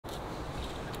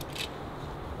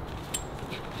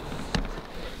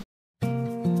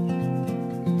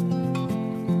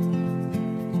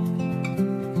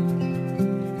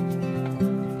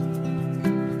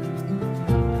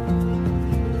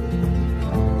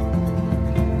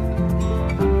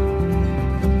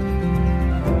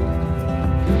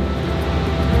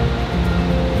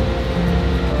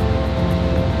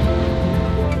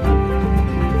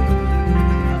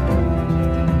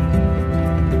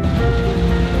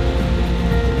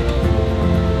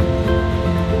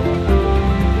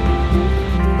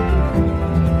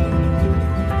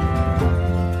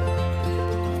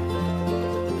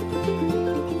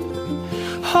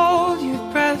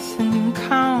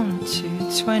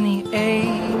28.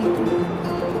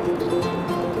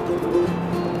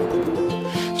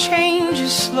 Change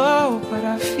is slow, but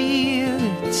I feel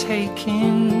it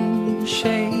taking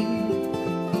shape.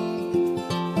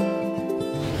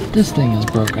 This thing is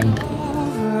broken.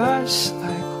 Over us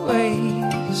like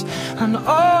waves, an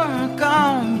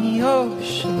origami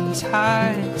ocean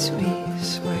tides we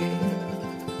sway.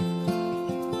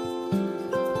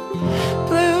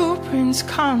 Blueprints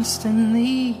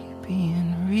constantly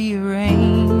being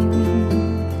rearranged.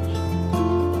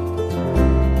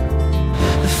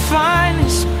 The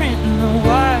finest print in the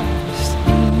widest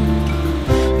ink.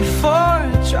 Before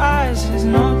it dries, there's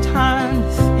no time to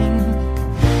think.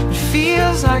 It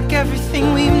feels like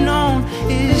everything we've known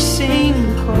is sink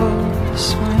or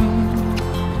swim.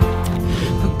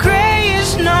 But grey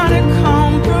is not a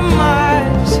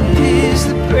compromise. It is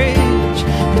the bridge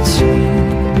between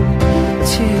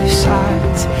two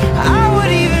sides. I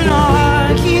would even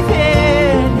argue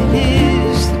that it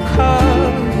is the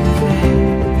color that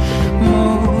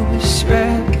most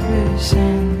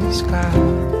represents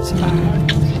God's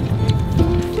eyes.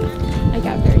 I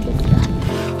got very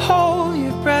distracted. Hold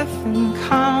your breath and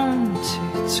count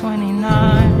to 29.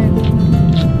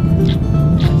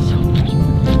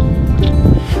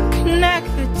 Connect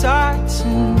the dots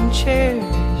and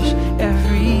cherish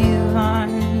every line.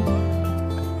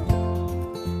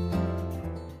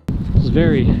 It's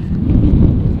very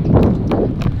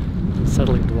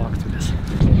settling to walk through this.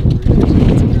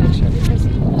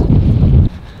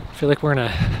 I feel like we're in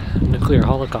a nuclear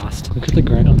holocaust. Look at the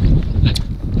ground.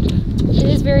 It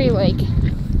is very, like,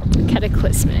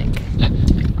 cataclysmic.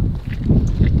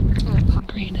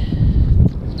 Green.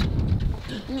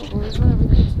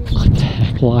 What the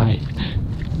heck? Why?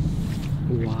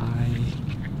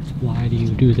 Why do you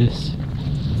do this?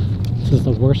 This is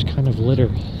the worst kind of litter.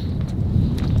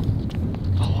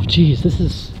 Oh geez, this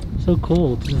is so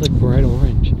cold. This is like bright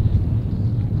orange.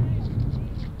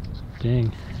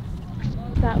 Dang.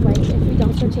 That, like, if we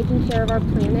don't start taking care of our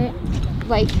planet,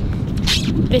 like,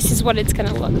 this is what it's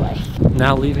gonna look like.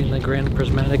 Now leaving the Grand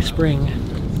Prismatic Spring.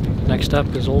 Next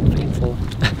up is Old Painful.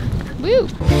 Woo!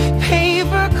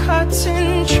 Paper cuts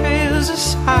and trails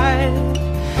aside,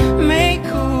 make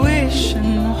a wish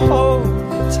and hold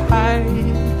it tight.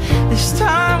 This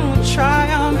time we'll try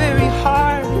our very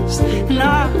hardest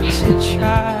not to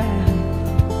try.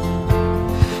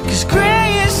 'Cause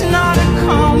grey is not a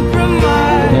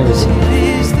compromise. It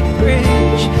is the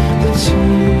bridge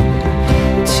between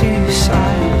two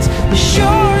sides. The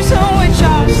shores on which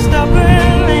our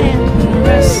stubborn land and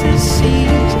restless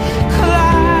seas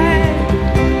collide.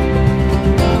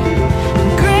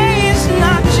 Grey is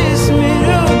not just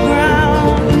middle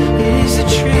ground. It is the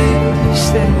truth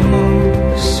that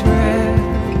most represents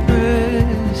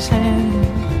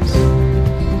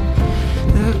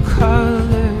the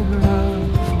color of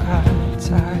God's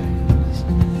eyes.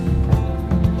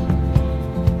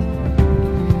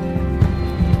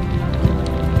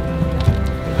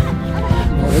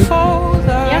 Fold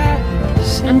our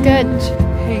eyes I'm good. into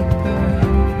paper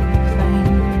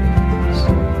things.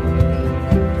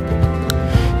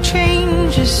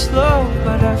 Change is slow,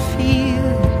 but I feel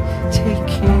it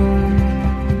taking.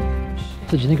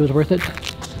 Did you think it was worth it?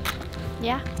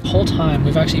 Yeah. The whole time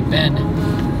we've actually been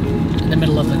in the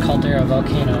middle of the caldera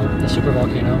volcano, the super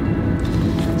volcano.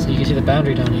 So you can see the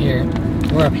boundary down here.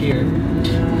 We're up here.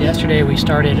 Yesterday we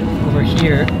started over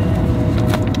here,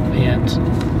 and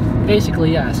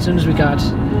basically, yeah, as soon as we got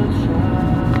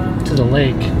to the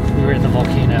lake, we were in the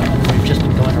volcano, and we've just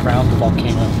been going around the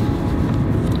volcano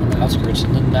on the outskirts,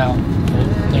 and then now we're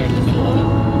there in the middle of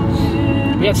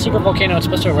it. We had super volcano. It's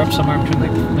supposed to erupt somewhere between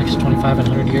like the next 25 and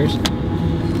 100 years.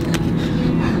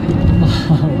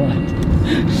 Alright.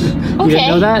 Okay. You didn't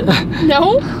know that?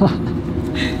 No?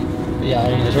 Yeah,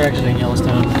 anyways, we're actually in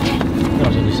Yellowstone. What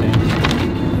else are you saying?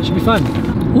 Should be fun.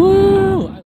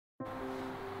 Woo!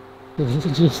 This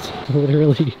is just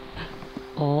literally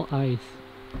all ice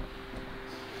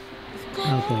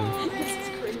out there. This is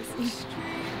crazy.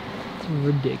 It's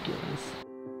ridiculous.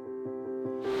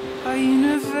 Our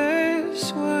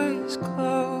universe was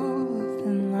clothed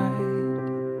in light.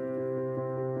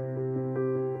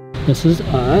 This is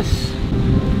us.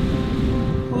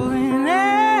 Pulling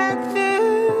at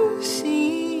the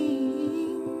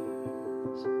seams.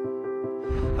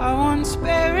 Our once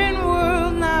barren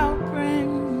world now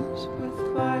brims with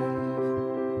life.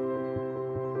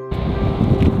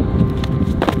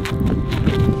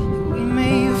 We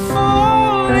may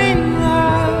fall in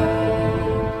love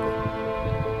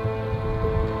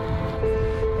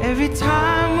every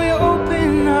time we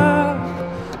open up.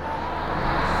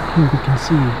 Here we can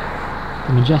see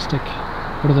the majestic,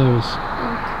 what are those?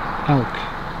 Elk.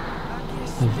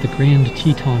 of the Grand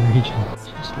Teton region.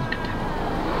 Just look at that.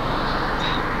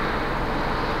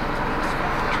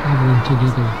 Traveling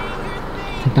together.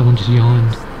 I think that one just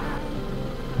yawned.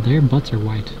 Their butts are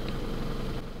white.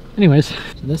 Anyways, so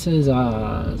this is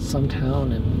some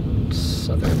town in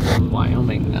southern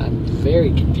Wyoming. I'm very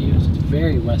confused. It's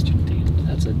very western themed.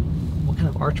 That's a, what kind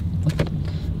of arch?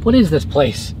 What is this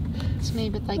place? It's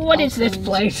made with like. What is this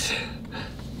place?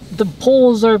 The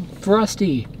poles are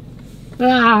rusty.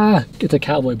 Ah! It's a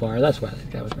cowboy bar. That's why this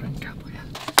guy was wearing a cowboy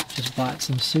hat. Just bought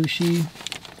some sushi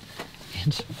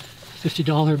and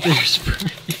 $50 bear spray.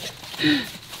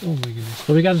 Oh my goodness.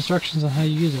 But we got instructions on how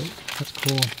you use it. That's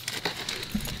cool.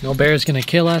 No bear's gonna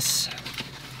kill us.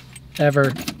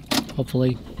 Ever.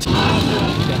 Hopefully.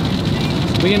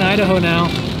 Okay. We're in Idaho now.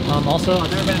 Also, I've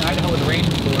never been in Idaho with rain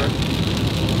before.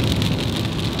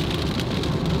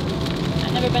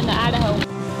 I've never been to Idaho.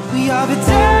 We are the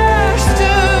dust to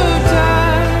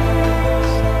dust.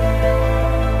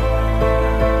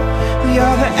 We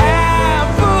are the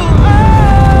apple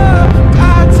of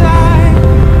our time.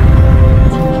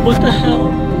 What the hell?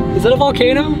 Is that a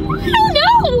volcano? I don't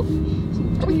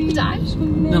know! Are we gonna die?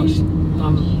 No, just,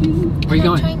 where are you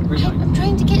going? Where are you going? I'm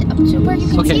trying to get up to where you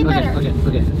can see better.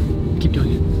 Okay. Keep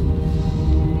doing it.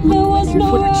 There was There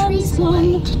no are trees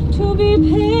ransom to be You can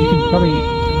paid. probably,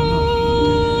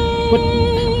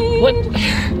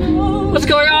 What's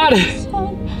going on?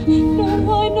 No,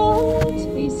 why not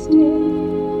we stay?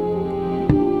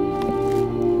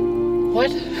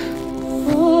 What?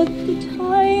 But the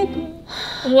tide.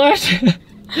 What?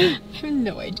 I have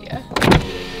no idea.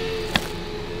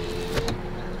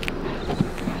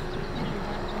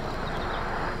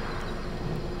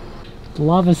 The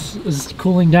lava is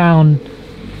cooling down.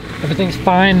 Everything's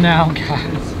fine now,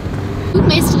 guys. You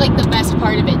missed like the best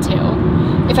part of it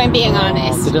too, if I'm being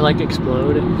honest. Did it like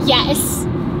explode? Yes.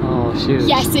 Oh shoot.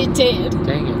 Yes, it did.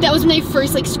 Dang it. That was when I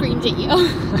first like screamed at you.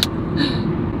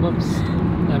 Whoops.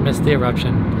 I missed the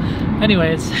eruption.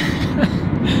 Anyways,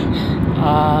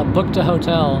 booked a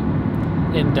hotel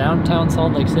in downtown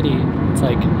Salt Lake City. It's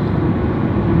like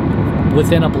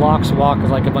within a block's walk of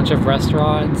like a bunch of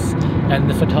restaurants and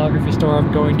the photography store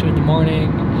I'm going to in the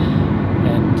morning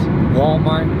and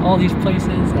Walmart, all these places.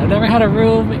 I've never had a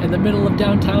room in the middle of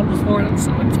downtown before and I'm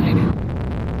so excited.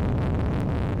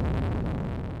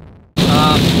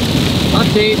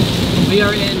 Update, we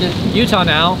are in Utah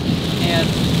now and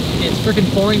it's freaking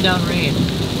pouring down rain.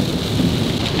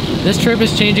 This trip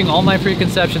is changing all my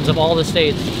preconceptions of all the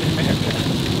states in America.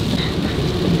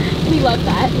 We love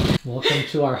that. Welcome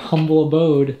to our humble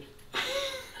abode.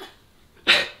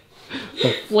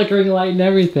 The flickering light and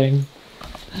everything.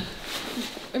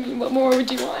 I mean, what more would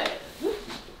you want?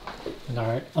 And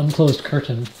our unclosed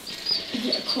curtain.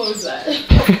 Yeah, close that.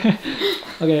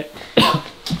 Okay.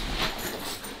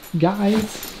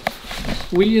 Guys,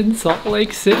 we in Salt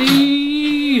Lake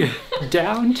City!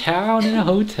 Downtown in a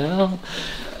hotel.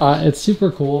 It's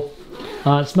super cool.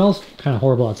 It smells kind of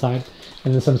horrible outside.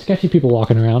 And there's some sketchy people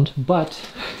walking around, but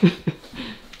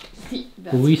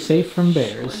we safe from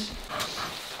bears.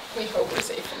 We hope we're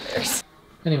safe from bears.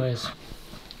 Anyways,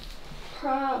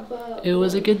 Probably. it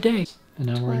was a good day. And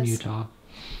now we're in Utah.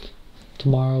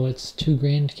 Tomorrow it's 2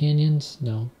 Grand Canyons.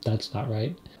 No, that's not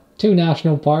right. 2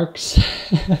 national parks.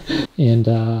 And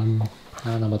I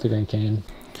don't know about the Grand Canyon.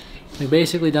 We're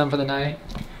basically done for the night.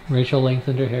 Rachel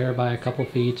lengthened her hair by a couple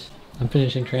feet. I'm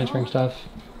finishing transferring stuff.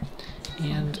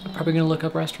 And I'm probably gonna look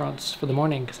up restaurants for the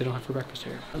morning because they don't have for breakfast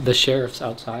here. The sheriff's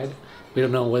outside. We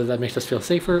don't know whether that makes us feel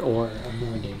safer or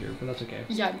more in danger, but that's okay.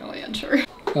 Yeah, I'm really unsure.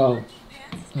 Oh,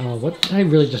 what? Did I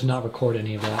really just not record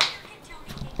any of that?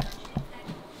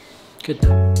 Good.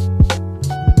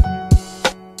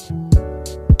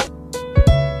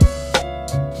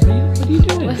 What are you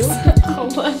doing?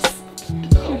 Homeless.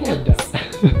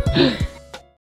 Don't-